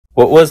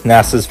What was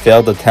NASA's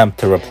failed attempt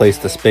to replace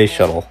the Space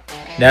Shuttle?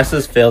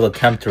 NASA's failed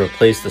attempt to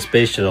replace the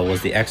Space Shuttle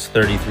was the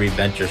X-33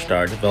 Venture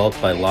Star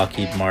developed by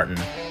Lockheed Martin.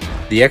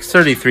 The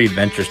X-33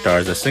 Venture Star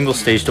is a single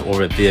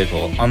stage-to-orbit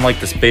vehicle, unlike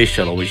the Space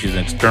Shuttle, which uses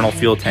an external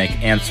fuel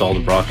tank and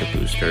solid rocket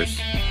boosters.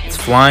 Its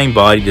flying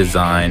body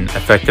design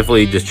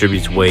effectively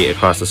distributes weight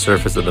across the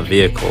surface of the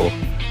vehicle,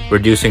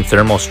 reducing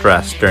thermal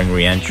stress during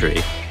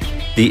re-entry.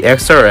 The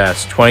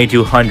XRS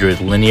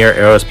 2200 linear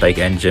aerospike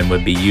engine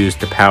would be used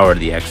to power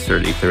the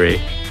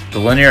X-33. The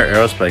linear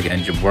aerospike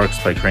engine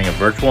works by creating a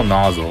virtual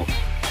nozzle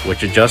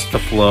which adjusts the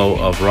flow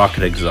of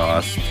rocket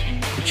exhaust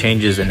to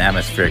changes in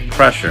atmospheric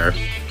pressure.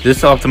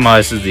 This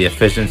optimizes the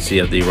efficiency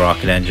of the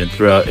rocket engine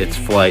throughout its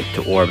flight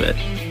to orbit.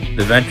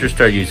 The Venture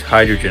Star used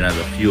hydrogen as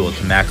a fuel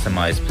to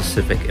maximize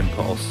specific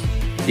impulse.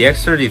 The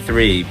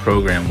X-33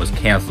 program was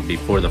cancelled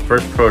before the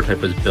first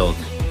prototype was built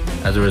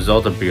as a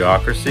result of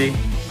bureaucracy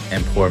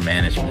and poor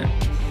management.